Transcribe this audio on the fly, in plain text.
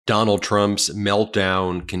Donald Trump's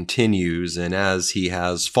meltdown continues, and as he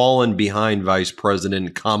has fallen behind Vice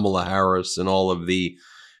President Kamala Harris in all of the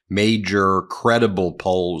major credible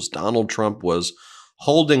polls, Donald Trump was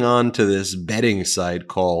holding on to this betting site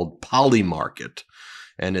called Polymarket.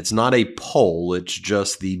 And it's not a poll, it's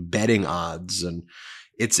just the betting odds. And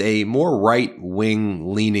it's a more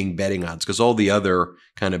right-wing leaning betting odds because all the other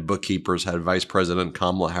kind of bookkeepers had Vice President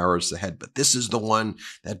Kamala Harris ahead. But this is the one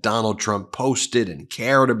that Donald Trump posted and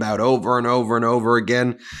cared about over and over and over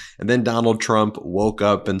again. And then Donald Trump woke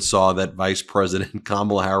up and saw that Vice President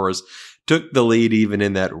Kamala Harris took the lead even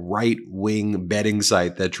in that right-wing betting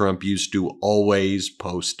site that Trump used to always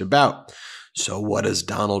post about. So what does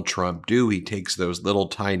Donald Trump do? He takes those little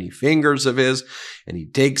tiny fingers of his and he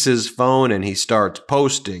takes his phone and he starts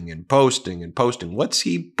posting and posting and posting. What's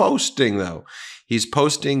he posting though? He's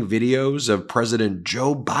posting videos of President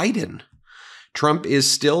Joe Biden. Trump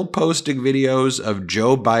is still posting videos of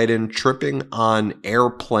Joe Biden tripping on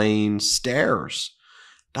airplane stairs.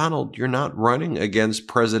 Donald, you're not running against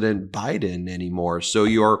President Biden anymore. So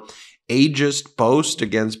your ageist post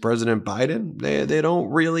against President Biden, they don't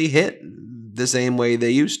really hit the same way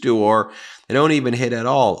they used to, or they don't even hit at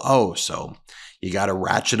all. Oh, so you got to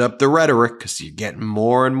ratchet up the rhetoric because you're getting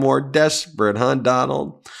more and more desperate, huh,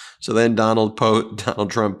 Donald? So then Donald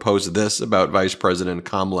Trump posts this about Vice President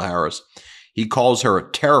Kamala Harris. He calls her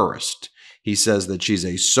a terrorist. He says that she's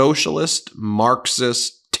a socialist,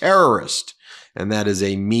 Marxist terrorist. And that is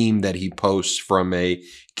a meme that he posts from a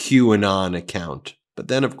QAnon account. But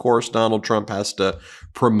then, of course, Donald Trump has to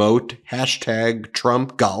promote hashtag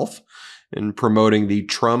Trump Golf and promoting the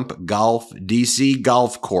Trump Golf DC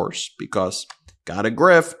golf course because got to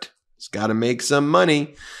grift. It's got to make some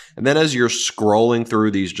money. And then as you're scrolling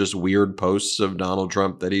through these just weird posts of Donald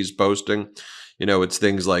Trump that he's posting, you know, it's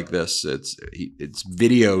things like this. It's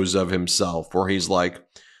videos of himself where he's like,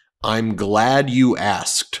 "I'm glad you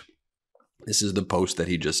asked." This is the post that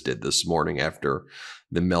he just did this morning after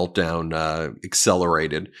the meltdown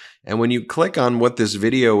accelerated. And when you click on what this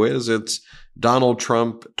video is, it's Donald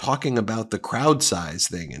Trump talking about the crowd size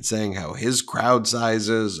thing and saying how his crowd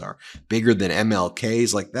sizes are bigger than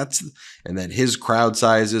MLK's, and that his crowd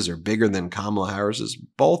sizes are bigger than Kamala Harris's,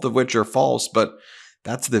 both of which are false. But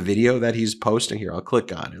that's the video that he's posting here. I'll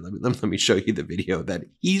click on it. Let me show you the video that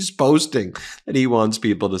he's posting that he wants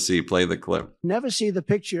people to see. Play the clip. Never see the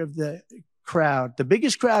picture of the crowd, the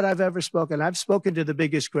biggest crowd I've ever spoken. I've spoken to the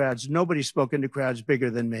biggest crowds. Nobody's spoken to crowds bigger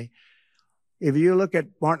than me. If you look at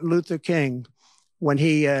Martin Luther King, when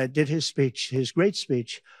he did his speech, his great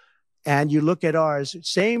speech, and you look at ours,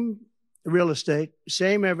 same real estate,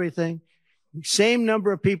 same everything, same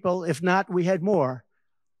number of people. If not, we had more.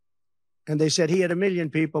 And they said he had 1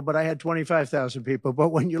 million people, but I had 25,000 people. But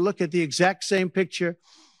when you look at the exact same picture,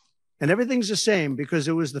 and everything's the same because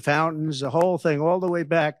it was the fountains, the whole thing, all the way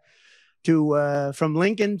back to from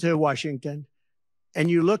Lincoln to Washington,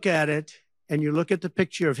 and you look at it, and you look at the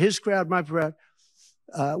picture of his crowd, my crowd,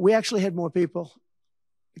 we actually had more people.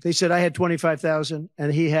 They said I had 25,000,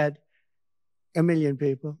 and he had 1 million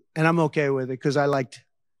people, and I'm okay with it because I liked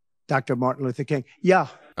Dr. Martin Luther King. Yeah.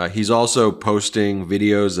 He's also posting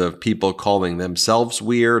videos of people calling themselves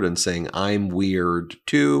weird and saying, "I'm weird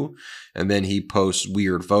too." And then he posts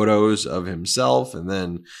weird photos of himself. And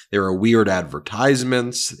then there are weird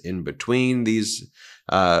advertisements in between these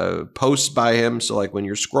posts by him. So like when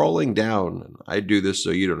you're scrolling down, I do this so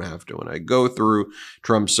you don't have to. When I go through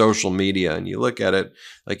Trump's social media and you look at it,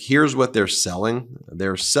 like here's what they're selling.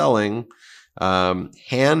 They're selling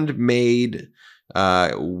handmade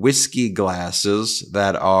whiskey glasses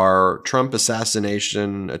that are Trump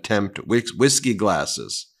assassination attempt whiskey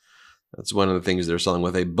glasses. That's one of the things they're selling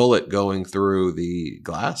with a bullet going through the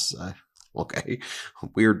glass. Okay,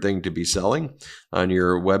 weird thing to be selling on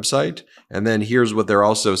your website. And then here's what they're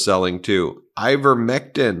also selling too.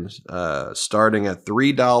 Ivermectin, starting at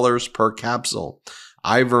 $3 per capsule.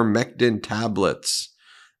 Ivermectin tablets.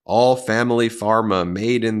 All family pharma,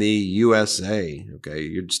 made in the USA. Okay,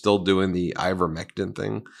 you're still doing the ivermectin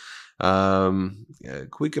thing. Can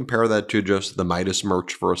we compare that to just the Midas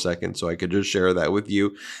merch for a second so I could just share that with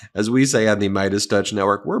you? As we say on the MeidasTouch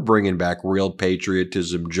Network, we're bringing back real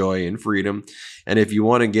patriotism, joy, and freedom. And if you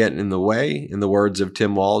want to get in the way, in the words of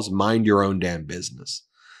Tim Walz, mind your own damn business.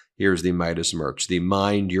 Here's the Midas merch, the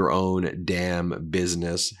Mind Your Own Damn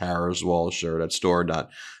Business Harris Walz shirt at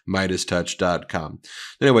store.MeidasTouch.com.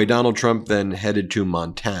 Anyway, Donald Trump then headed to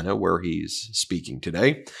Montana, where he's speaking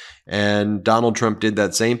today. And Donald Trump did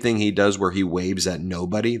that same thing he does where he waves at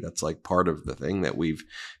nobody. That's like part of the thing that we've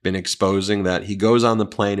been exposing, that he goes on the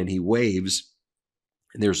plane and he waves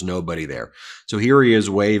And there's nobody there. So here he is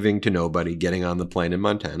waving to nobody, getting on the plane in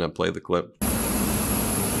Montana. Play the clip.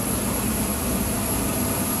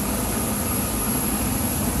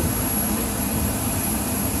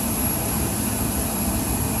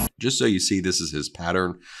 Just so you see, this is his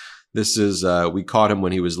pattern. This is, we caught him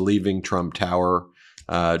when he was leaving Trump Tower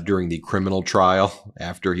during the criminal trial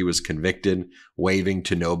after he was convicted, waving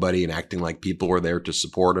to nobody and acting like people were there to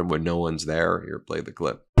support him when no one's there. Here, play the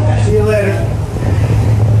clip. See you later.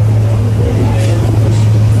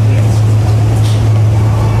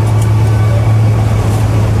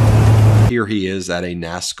 Here he is at a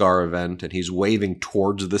NASCAR event, and he's waving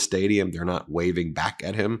towards the stadium. They're not waving back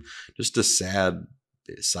at him. Just a sad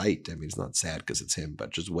sight. I mean, it's not sad because it's him,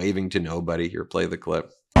 but just waving to nobody. Here, play the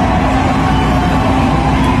clip.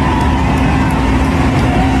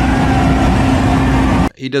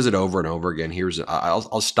 He does it over and over again.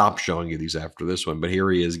 I'll stop showing you these after this one, but here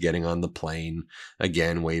he is getting on the plane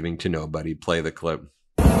again, waving to nobody. Play the clip.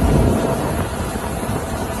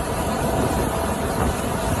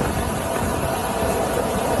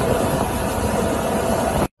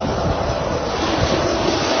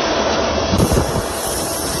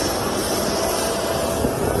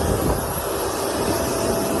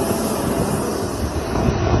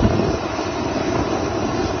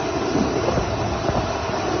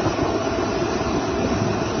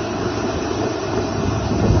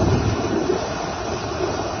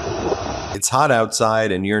 It's hot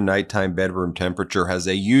outside, and your nighttime bedroom temperature has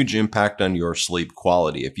a huge impact on your sleep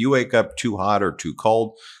quality. If you wake up too hot or too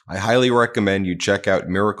cold, I highly recommend you check out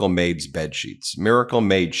Miracle Maid's bed sheets. Miracle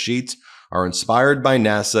Maid sheets are inspired by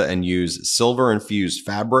NASA and use silver-infused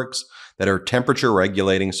fabrics that are temperature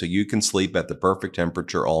regulating so you can sleep at the perfect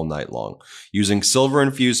temperature all night long. Using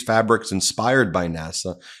silver-infused fabrics inspired by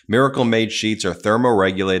NASA, Miracle Maid sheets are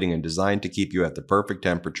thermoregulating and designed to keep you at the perfect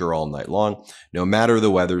temperature all night long, no matter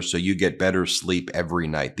the weather, so you get better sleep every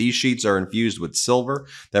night. These sheets are infused with silver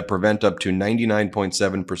that prevent up to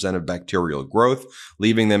 99.7% of bacterial growth,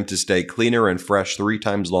 leaving them to stay cleaner and fresh 3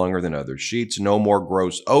 times longer than other sheets. No more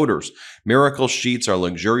gross odors. Miracle sheets are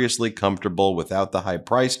luxuriously comfortable without the high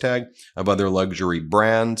price tag of other luxury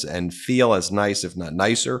brands and feel as nice, if not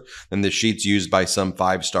nicer, than the sheets used by some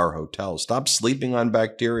 5-star hotels. Stop sleeping on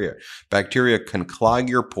bacteria. Bacteria can clog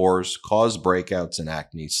your pores, cause breakouts and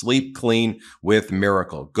acne. Sleep clean with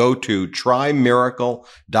Miracle. Go to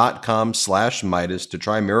trymiracle.com/Meidas to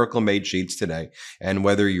try Miracle Maid sheets today. And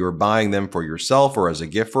whether you're buying them for yourself or as a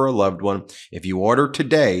gift for a loved one, if you order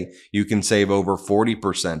today, you can save over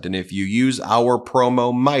 40%. And if you use our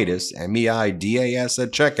promo Meidas, M-E-I-D-A-S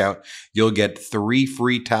at checkout, you'll get 3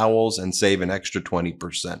 free towels and save an extra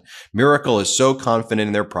 20%. Miracle is so confident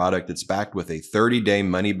in their product, it's backed with a 30-day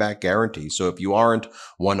money-back guarantee. So if you aren't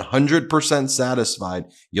 100% satisfied,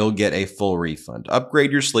 you'll get a full refund.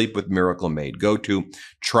 Upgrade your sleep with Miracle Maid. Go to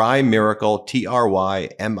trymiracle,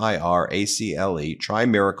 TRYMIRACLE,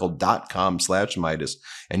 trymiracle.com/Meidas,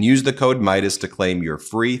 and use the code Meidas to claim your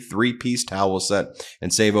free 3-piece towel set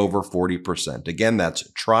and save over 40%. Again,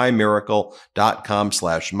 that's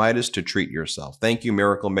trymiracle.com/Meidas to treat yourself. Thank you,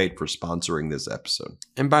 Miracle Maid, for sponsoring this episode.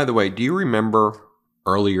 And by the way, do you remember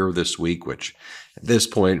earlier this week, which at this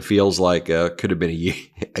point feels like could have been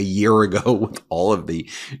a year ago with all of the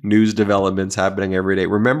news developments happening every day?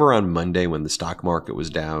 Remember on Monday when the stock market was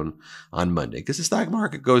down on Monday? Because the stock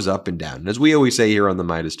market goes up and down. And as we always say here on the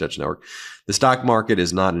MeidasTouch Network, the stock market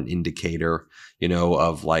is not an indicator,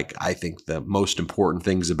 of I think the most important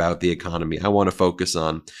things about the economy. I want to focus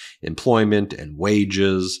on employment and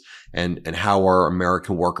wages and how are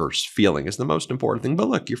American workers feeling is the most important thing. But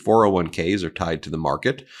look, your 401ks are tied to the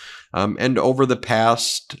market. And over the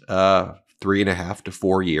past 3.5 to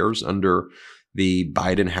 4 years under the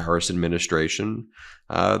Biden-Harris administration,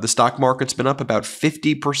 the stock market's been up about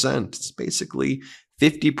 50%. It's basically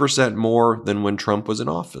 50% more than when Trump was in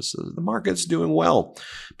office. The market's doing well.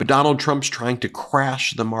 But Donald Trump's trying to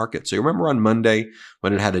crash the market. So you remember on Monday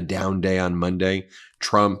when it had a down day on Monday,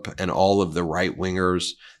 Trump and all of the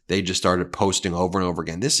right-wingers, they just started posting over and over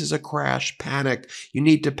again, this is a crash, panic, you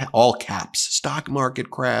need to, all caps, stock market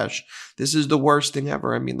crash. This is the worst thing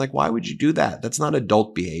ever. I mean, why would you do that? That's not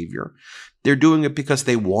adult behavior. They're doing it because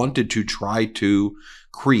they wanted to try to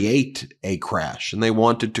create a crash and they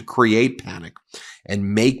wanted to create panic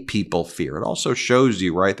and make people fear. It also shows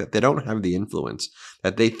you, right, that they don't have the influence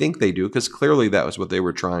that they think they do, because clearly that was what they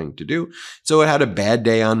were trying to do. So it had a bad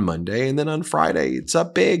day on Monday, and then on Friday, it's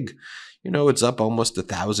up big. It's up almost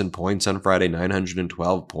 1,000 points on Friday,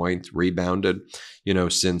 912 points, rebounded,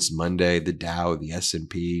 since Monday. The Dow, the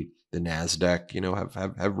S&P, the NASDAQ,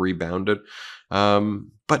 have rebounded.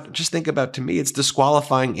 But But just think about, to me, it's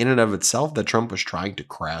disqualifying in and of itself that Trump was trying to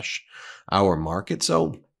crash our market.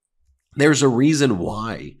 So there's a reason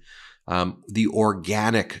why the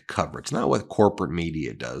organic coverage, not what corporate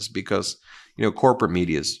media does, because, corporate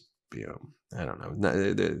media is, I don't know.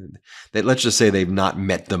 Let's just say they've not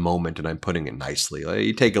met the moment, and I'm putting it nicely.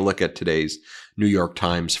 You take a look at today's New York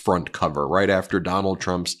Times front cover, right after Donald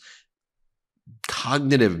Trump's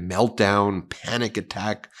cognitive meltdown, panic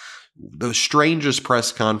attack, the strangest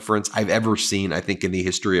press conference I've ever seen, I think, in the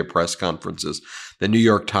history of press conferences. The New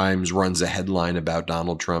York Times runs a headline about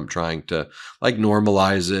Donald Trump trying to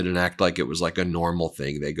normalize it and act like it was like a normal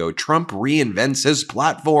thing. They go, Trump reinvents his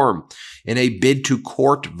platform in a bid to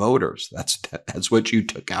court voters. That's what you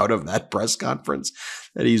took out of that press conference,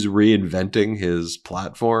 that he's reinventing his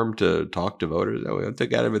platform to talk to voters. I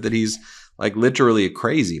took out of it that he's like literally a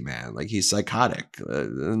crazy man, like he's psychotic.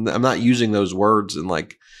 And I'm not using those words and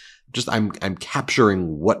I'm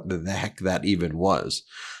capturing what the heck that even was.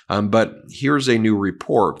 But here's a new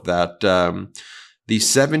report that the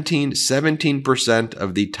 17%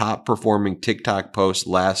 of the top performing TikTok posts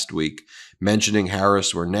last week mentioning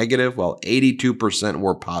Harris were negative, while 82%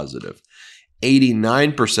 were positive.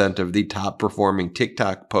 89% of the top performing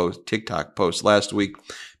TikTok posts last week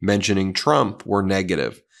mentioning Trump were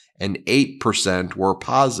negative, and 8% were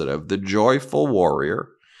positive. The joyful warrior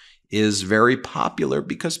is very popular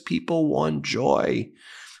because people want joy.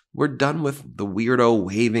 We're done with the weirdo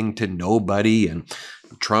waving to nobody and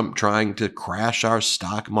Trump trying to crash our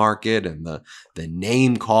stock market and the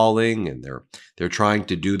name calling, and they're trying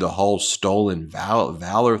to do the whole stolen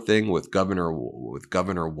valor thing with Governor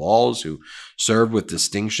Walz, who served with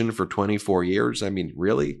distinction for 24 years. I mean,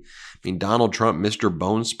 really? I mean, Donald Trump, Mr.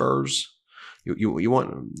 Bone Spurs. You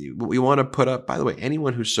want to put up, by the way,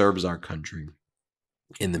 anyone who serves our country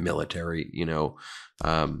in the military,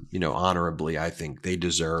 honorably, I think they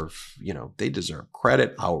deserve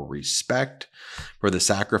credit, our respect for the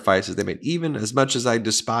sacrifices they made. Even as much as I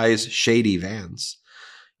despise Shady Vance,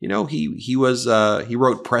 he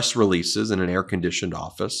wrote press releases in an air-conditioned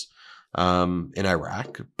office in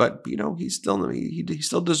Iraq, but he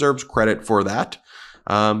still deserves credit for that.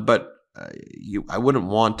 But I wouldn't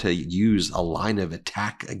want to use a line of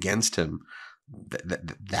attack against him.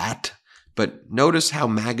 But notice how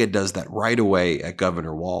MAGA does that right away at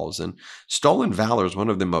Governor Walz. And stolen valor is one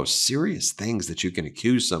of the most serious things that you can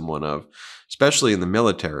accuse someone of, especially in the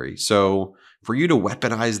military. So for you to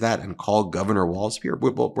weaponize that and call Governor Walz, here,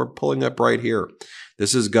 we're pulling up right here.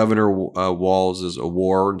 This is Governor Walz's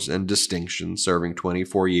awards and distinctions, serving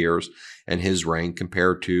 24 years, and his rank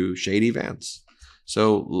compared to Shady Vance.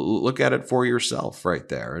 So look at it for yourself right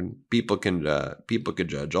there, and people can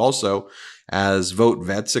judge. Also, as Vote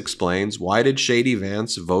Vets explains, why did Shady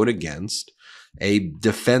Vance vote against a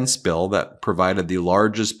defense bill that provided the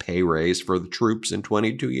largest pay raise for the troops in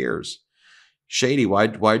 22 years? Shady,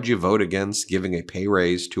 why'd you vote against giving a pay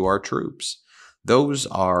raise to our troops? Those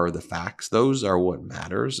are the facts. Those are what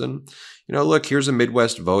matters. And, look, here's a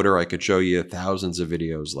Midwest voter. I could show you thousands of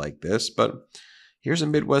videos like this, but here's a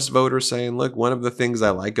Midwest voter saying, look, one of the things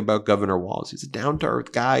I like about Governor Walz, he's a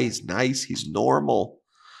down-to-earth guy. He's nice. He's normal.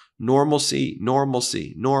 Normalcy,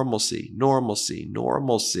 normalcy, normalcy, normalcy,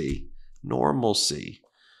 normalcy, normalcy.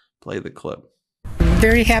 Play the clip.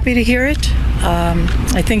 Very happy to hear it.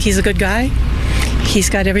 I think he's a good guy.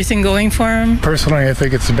 He's got everything going for him. Personally, I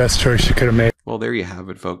think it's the best choice you could have made. Well, there you have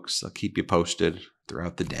it, folks. I'll keep you posted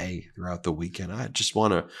throughout the day, throughout the weekend. I just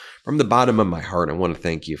want to, from the bottom of my heart, I want to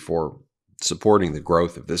thank you for supporting the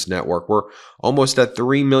growth of this network. We're almost at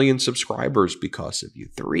 3 million subscribers because of you.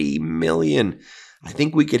 3 million. I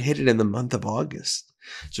think we could hit it in the month of August.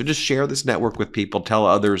 So just share this network with people. Tell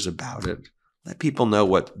others about it. Let people know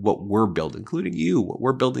what we're building, including you, what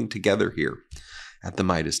we're building together here at the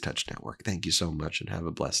MeidasTouch Network. Thank you so much and have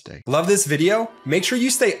a blessed day. Love this video? Make sure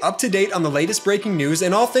you stay up to date on the latest breaking news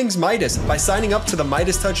and all things Meidas by signing up to the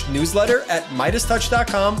MeidasTouch newsletter at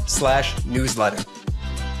MeidasTouch.com/newsletter.